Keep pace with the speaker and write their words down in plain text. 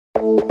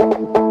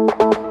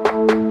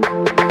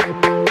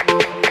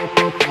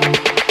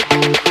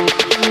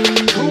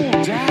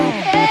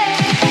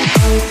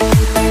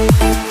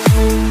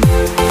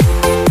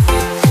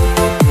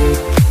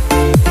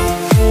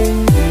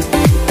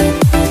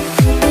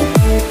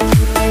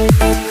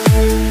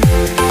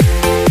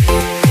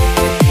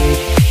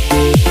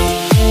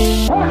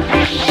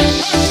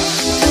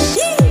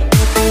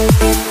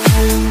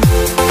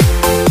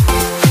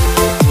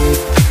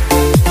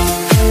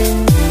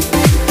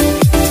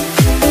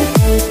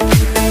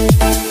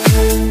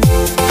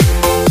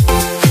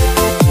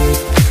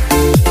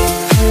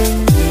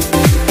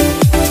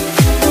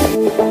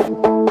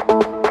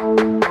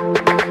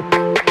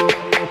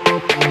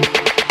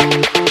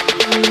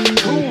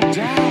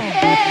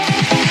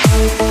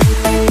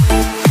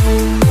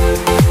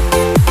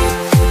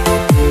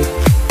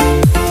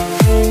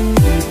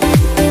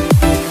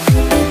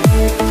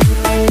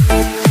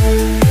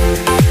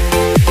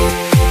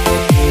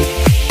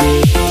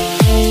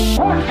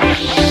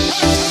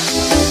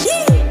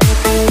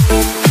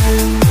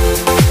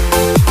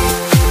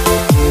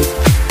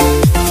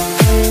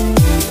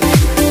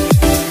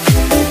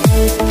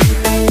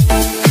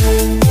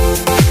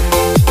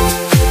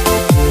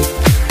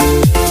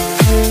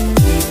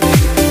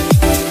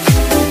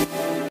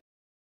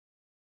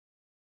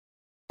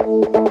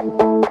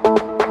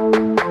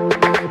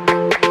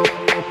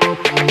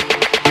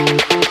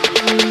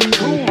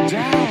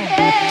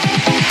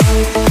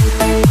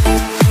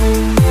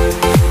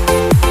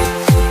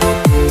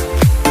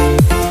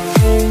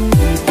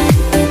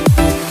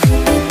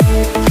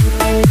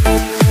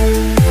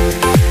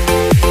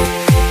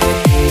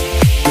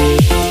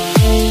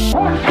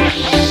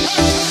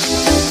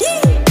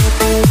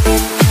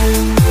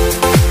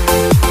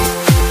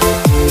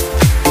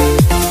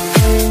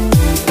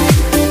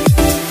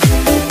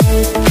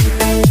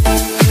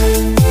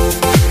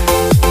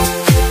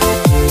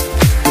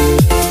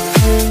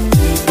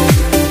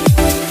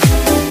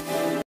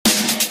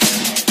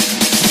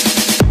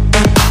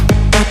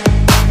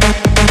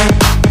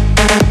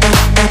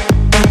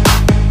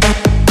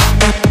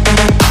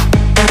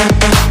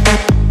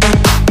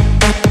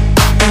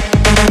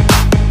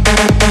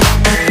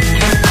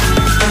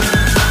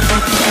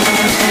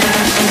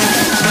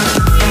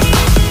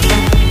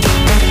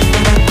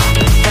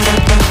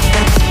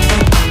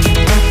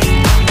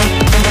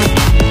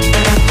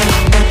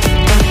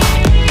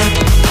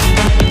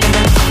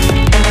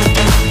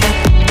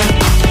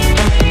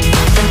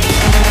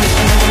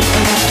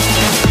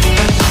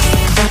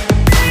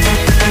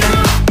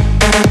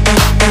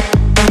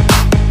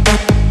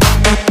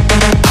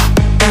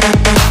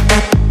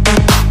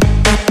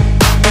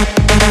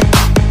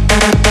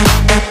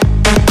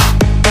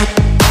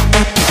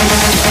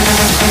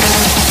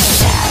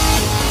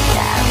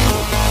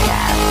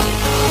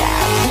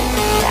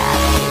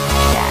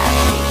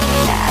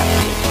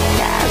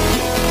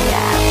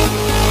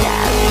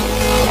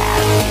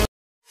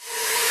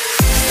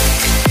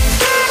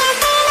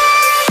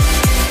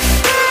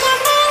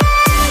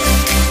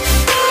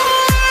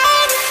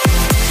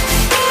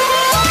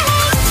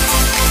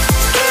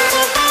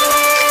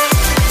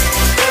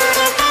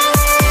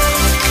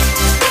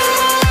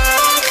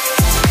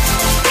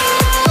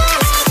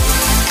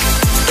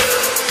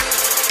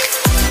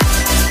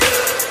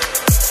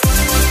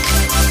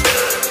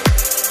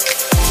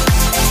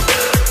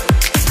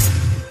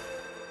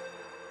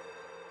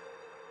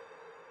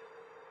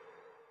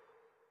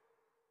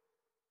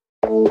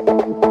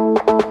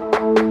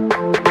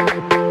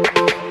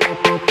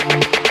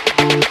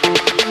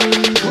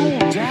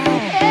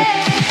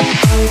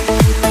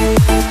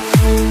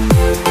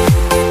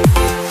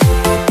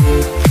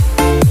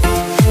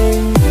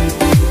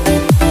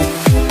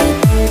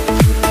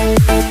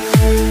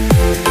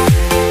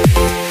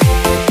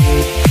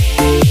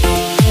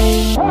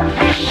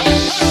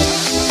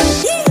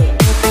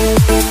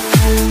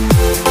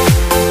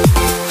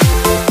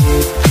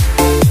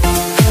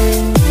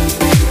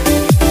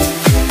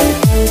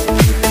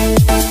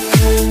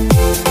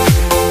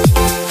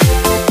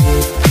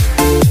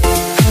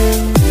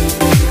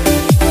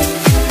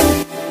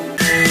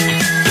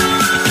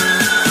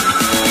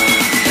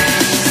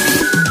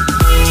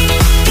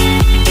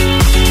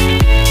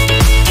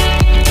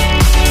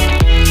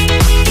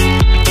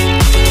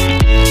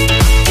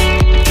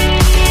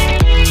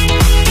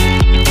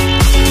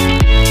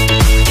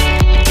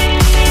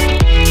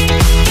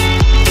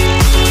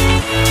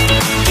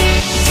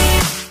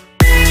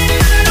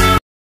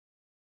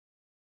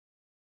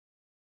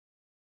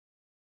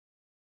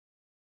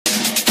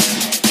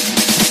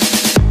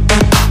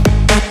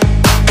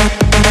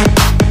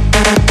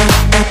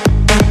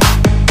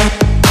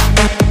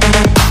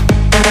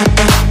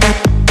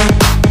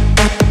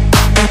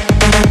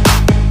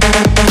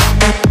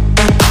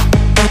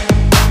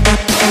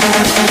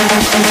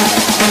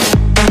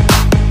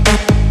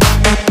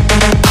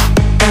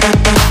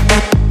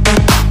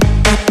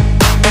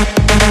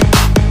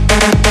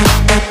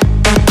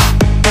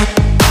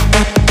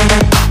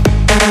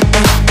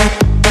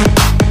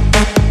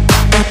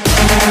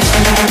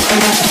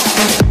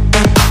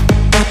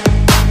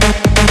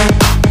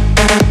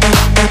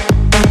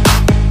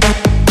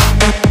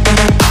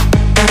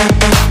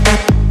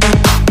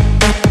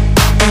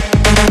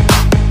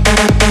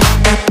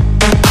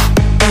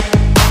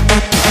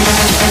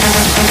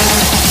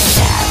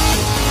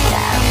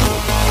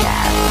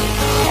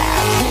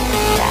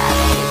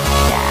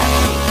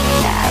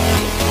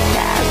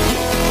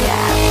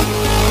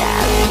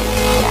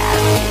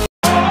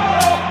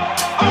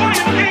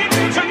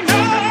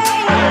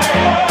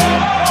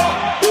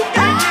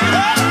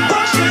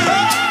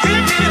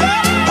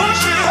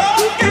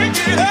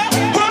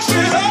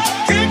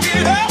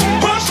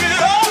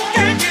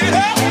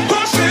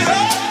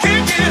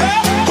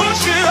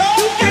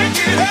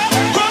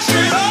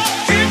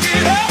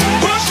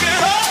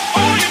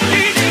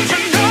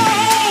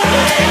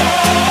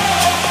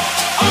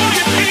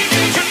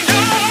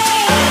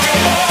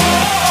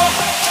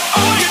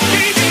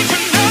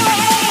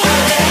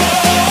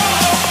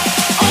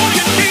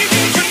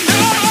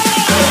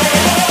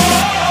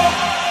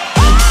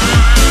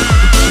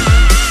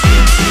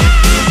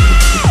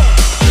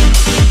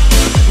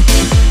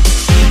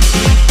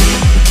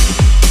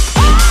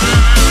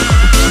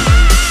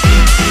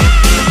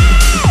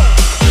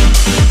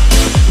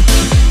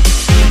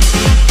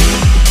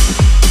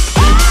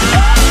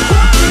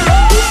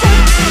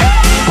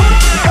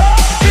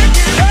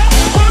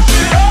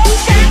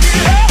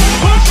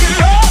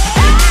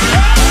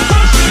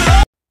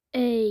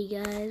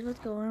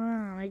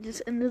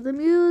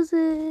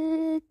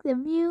the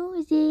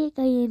music,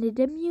 I ended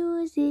the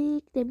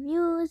music,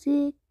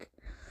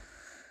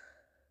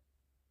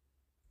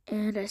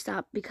 and I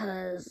stopped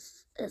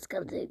because it's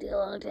gonna take too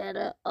long to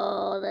edit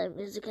all that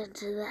music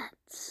into that,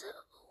 so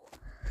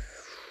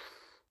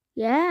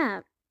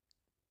yeah,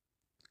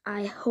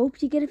 I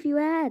hope you get a few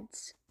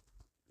ads,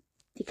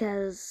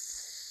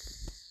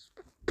 because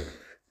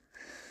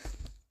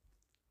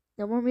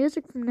no more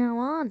music from now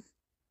on.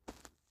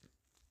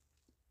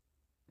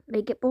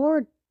 They get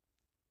bored.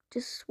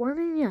 Just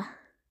warning you.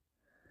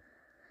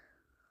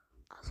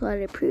 Also,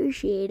 I'd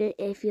appreciate it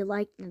if you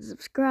liked and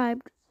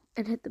subscribed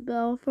and hit the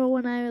bell for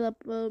when I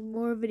upload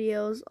more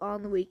videos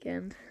on the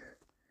weekend.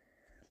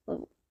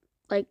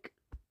 Like,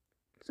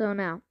 so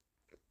now.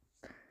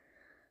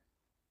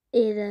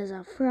 It is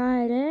a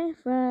Friday.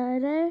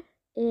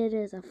 It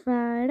is a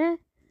Friday.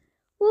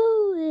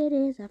 Woo, it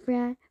is a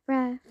Friday.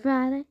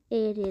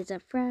 It is a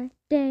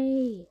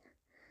Friday.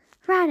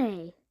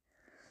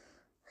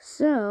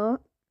 So,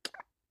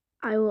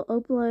 I will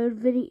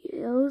upload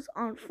videos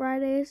on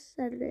Fridays,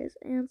 Saturdays,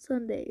 and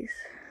Sundays.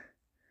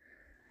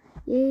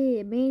 Yay,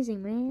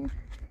 amazing, man.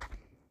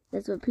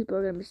 That's what people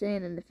are going to be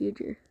saying in the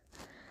future.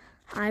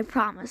 I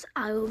promise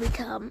I will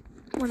become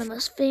one of the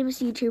most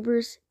famous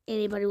YouTubers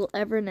anybody will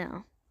ever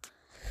know.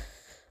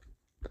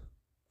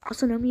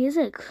 Also, no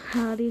music.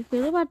 How do you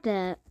feel about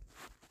that?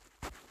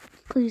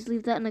 Please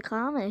leave that in the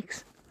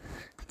comics.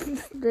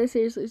 Did I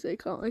seriously say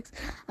comics?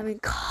 I mean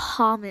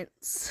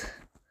comments.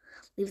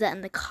 Leave that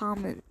in the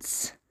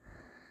comments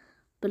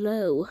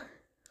below.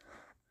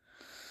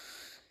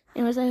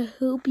 Anyways, I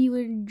hope you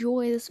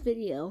enjoy this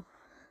video.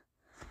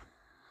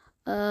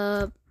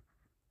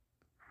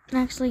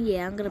 Actually,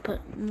 yeah, I'm gonna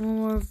put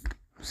more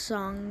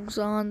songs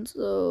on,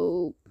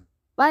 so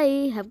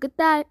bye, have a good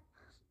time.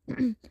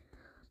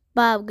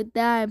 Bye, have a good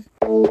time.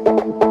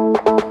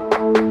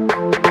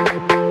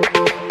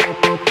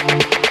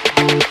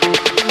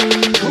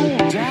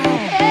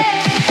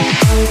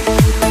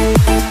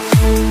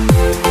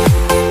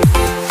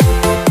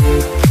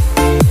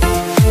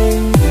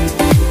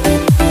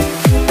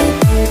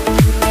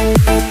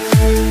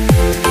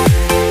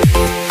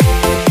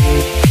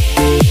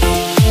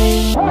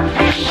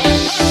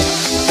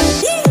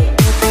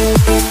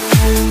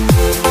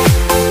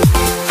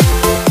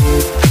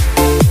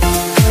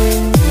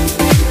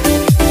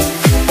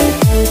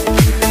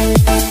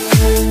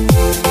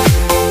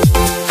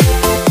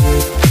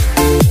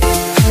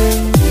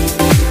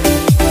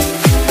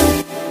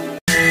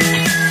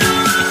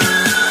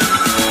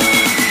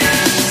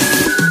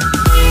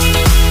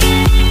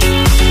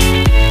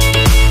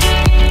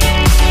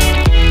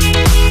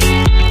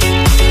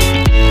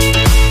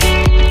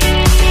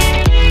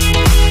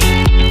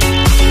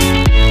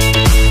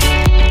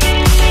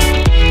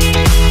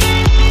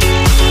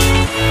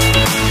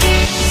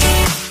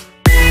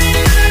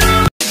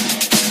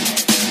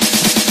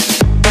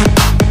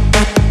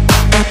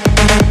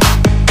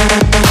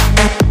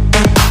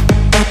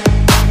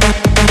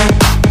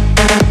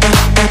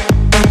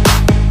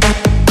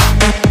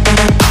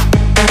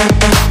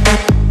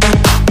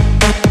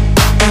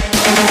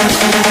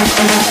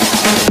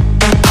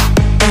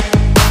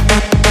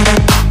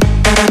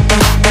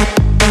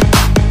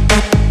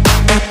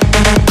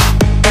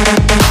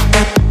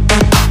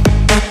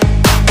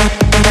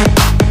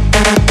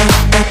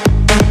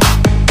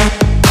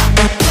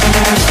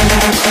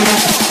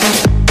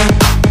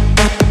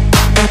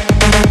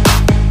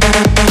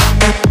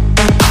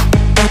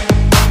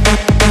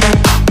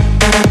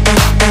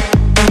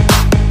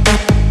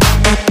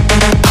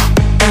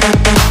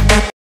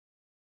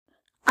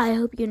 I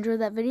hope you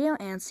enjoyed that video,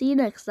 and see you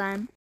next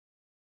time.